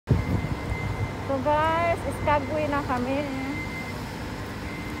So guys, Skagway na kami.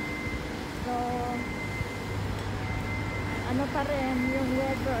 So, ano pa rin yung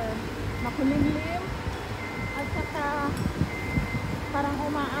weather, makulimlim at saka parang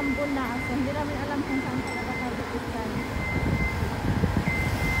umaambon na. So, hindi namin alam kung saan talaga kabikisan.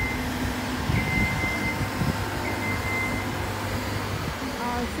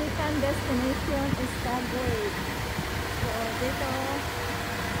 Our second destination is Skagway. So, dito,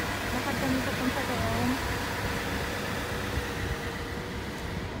 lakad kami papunta doon.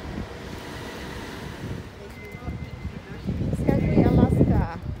 Skagway, Alaska.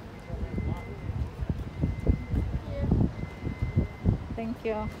 Thank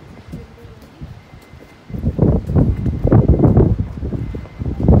you.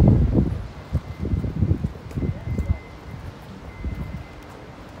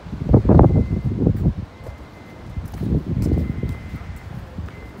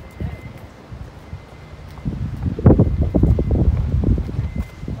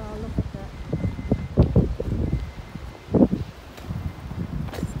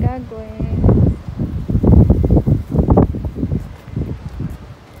 Skagway.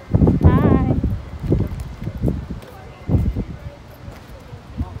 Hi.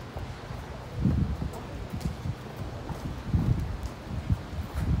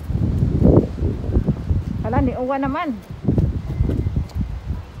 Hala, ni uwa naman.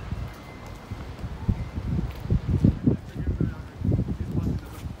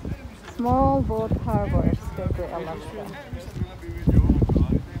 Small boat harbor, Skagway, Alaska.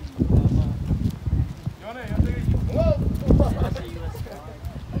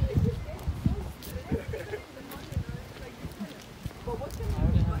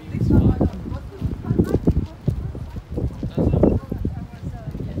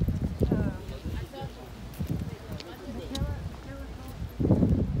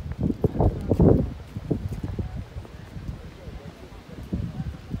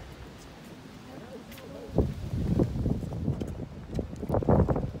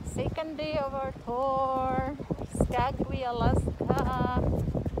 Second day of our tour, Skagway, Alaska.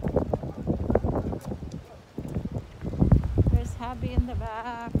 There's Happy in the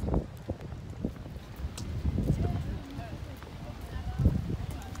back.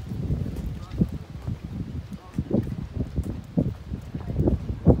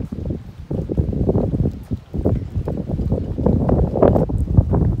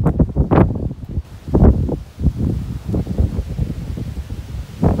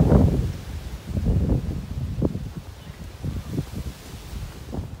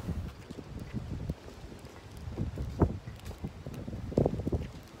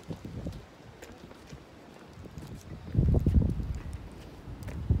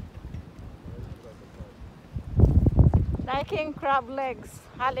 Liking crab legs,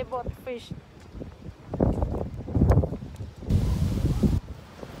 halibut fish.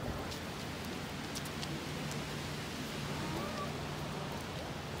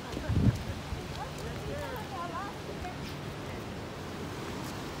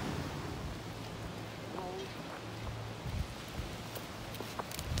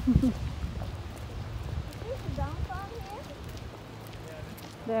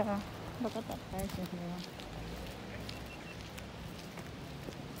 There, look at that person here.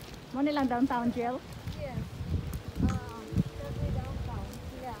 Money lang downtown, Jill? Yeah. Skagway downtown.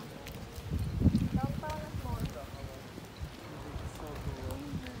 Yeah. Downtown is more.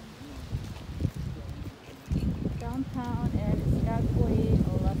 Downtown and Skagway,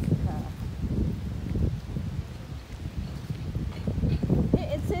 Alaska. Hey,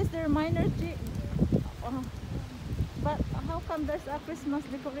 it says they're minor but how come there's a Christmas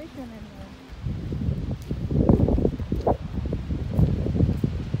decoration in there?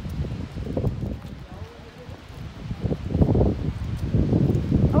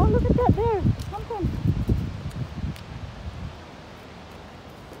 Oh, look at that there. Something.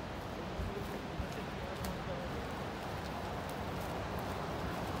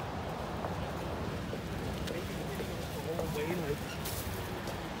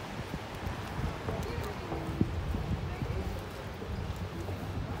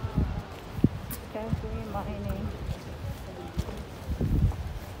 Skagway mining.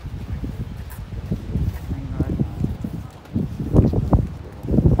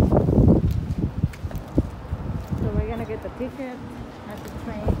 So we're gonna get the ticket at the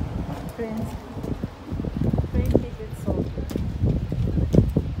train ticket sold.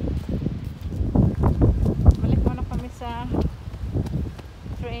 Balik muna kami sa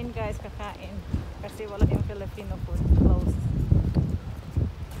train guys, kakain kasi wala yung Filipino food, closed.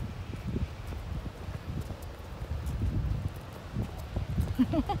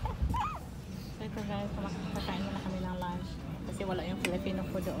 ito guys, kakain muna kami ng lunch. Kasi wala yung Filipino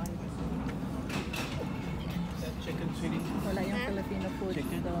food doon. Chicken, sweetie. Wala yung Filipino food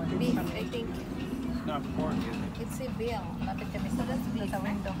doon. Beef, I think. It's not pork, is it? It's a veal. Lapit kami sa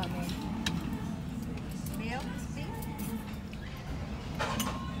window kami. Veal? It's beef?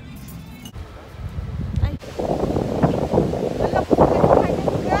 Ay! Wala po kami kumain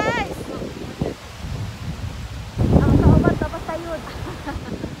guys! Ang kaubat tapos tayo.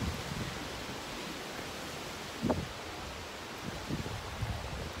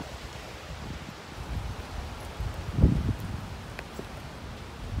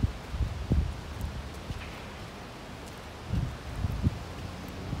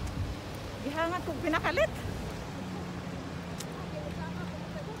 Gihangat kong pinakalit.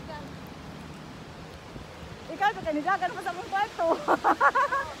 Ikaw ka kanidagan pa sa mong kwarto.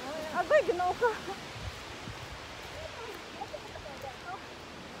 Agoy, ginoo ka.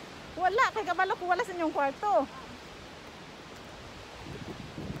 Wala, kay kabalo ko wala sa inyong kwarto.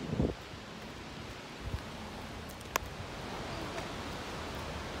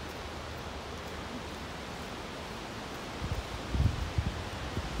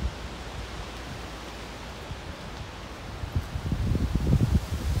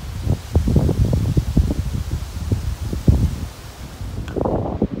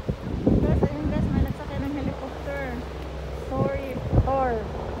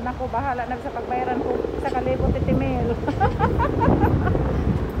 Nako, bahala na sa pagbayaran ko sa kalibot titimil.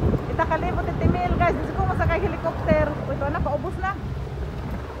 Ita kalibot titimil guys. Gusto ko masakay helicopter. Ito na, paubos na.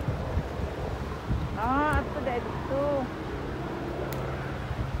 Ah, ato da ito.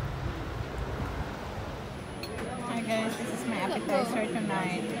 Hi guys, this is my appetizer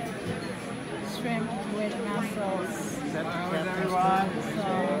tonight. Shrimp with mussels. Hello, everyone. So,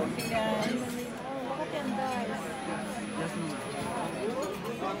 see guys. Oh, look at them guys.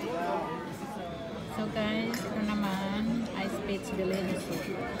 So guys, ito naman ice peach bilhin soup.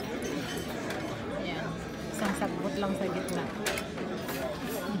 Yan. Isang sagbot lang sa gitna.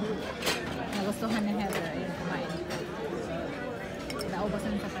 Nagustuhan ni Heather. Ayun, kumain.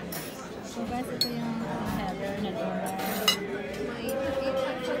 Naubasan sa kanya. So guys, ito yung Heather na donor. My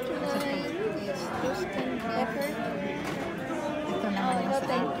favorite for tonight is roasted pepper. Ito naman yung sa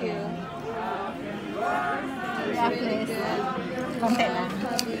Thank you. Yeah, please. Konti lang.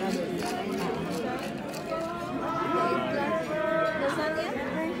 Lasagna?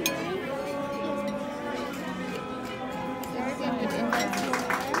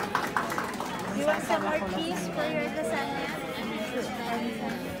 You want some more cheese for your lasagna?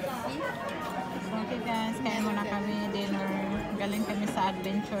 Okay guys, kain muna kami dinner. Galing kami sa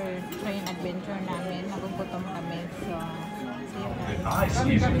train adventure namin. Nagugutom kami. So, see you guys. Ice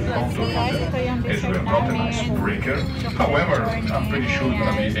is in front of Guys, ito yung you. It's dessert not an namin. icebreaker. However, I'm pretty sure we're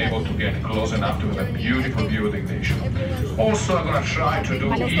gonna be able to get close enough to have a beautiful view of the glacier. Also, I'm gonna try to do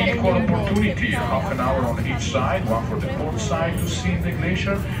equal opportunity, half an hour on each side, one for the port side to see the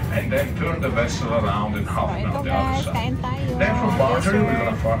glacier, and then turn the vessel around and half an hour Ito the other guys, side. kain tayo. Then from Marjorie, we're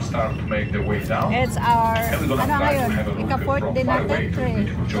gonna first start to make the way down. It's our, And we're gonna ano try ngayon? to have a look Ika-fourth from din far natin, away to the Trey.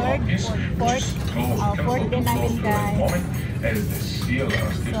 beautiful Jolongis, which is close, Fourth din namin close to that guys. moment as the seal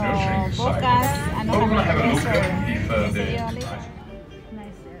are still So, nurturing the side. bukas, ano But we're kami gonna have a look dessert. if the See you later.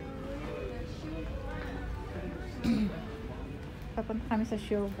 Nice. Papunta kami sa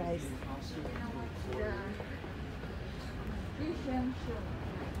show guys. Fish and shrimp.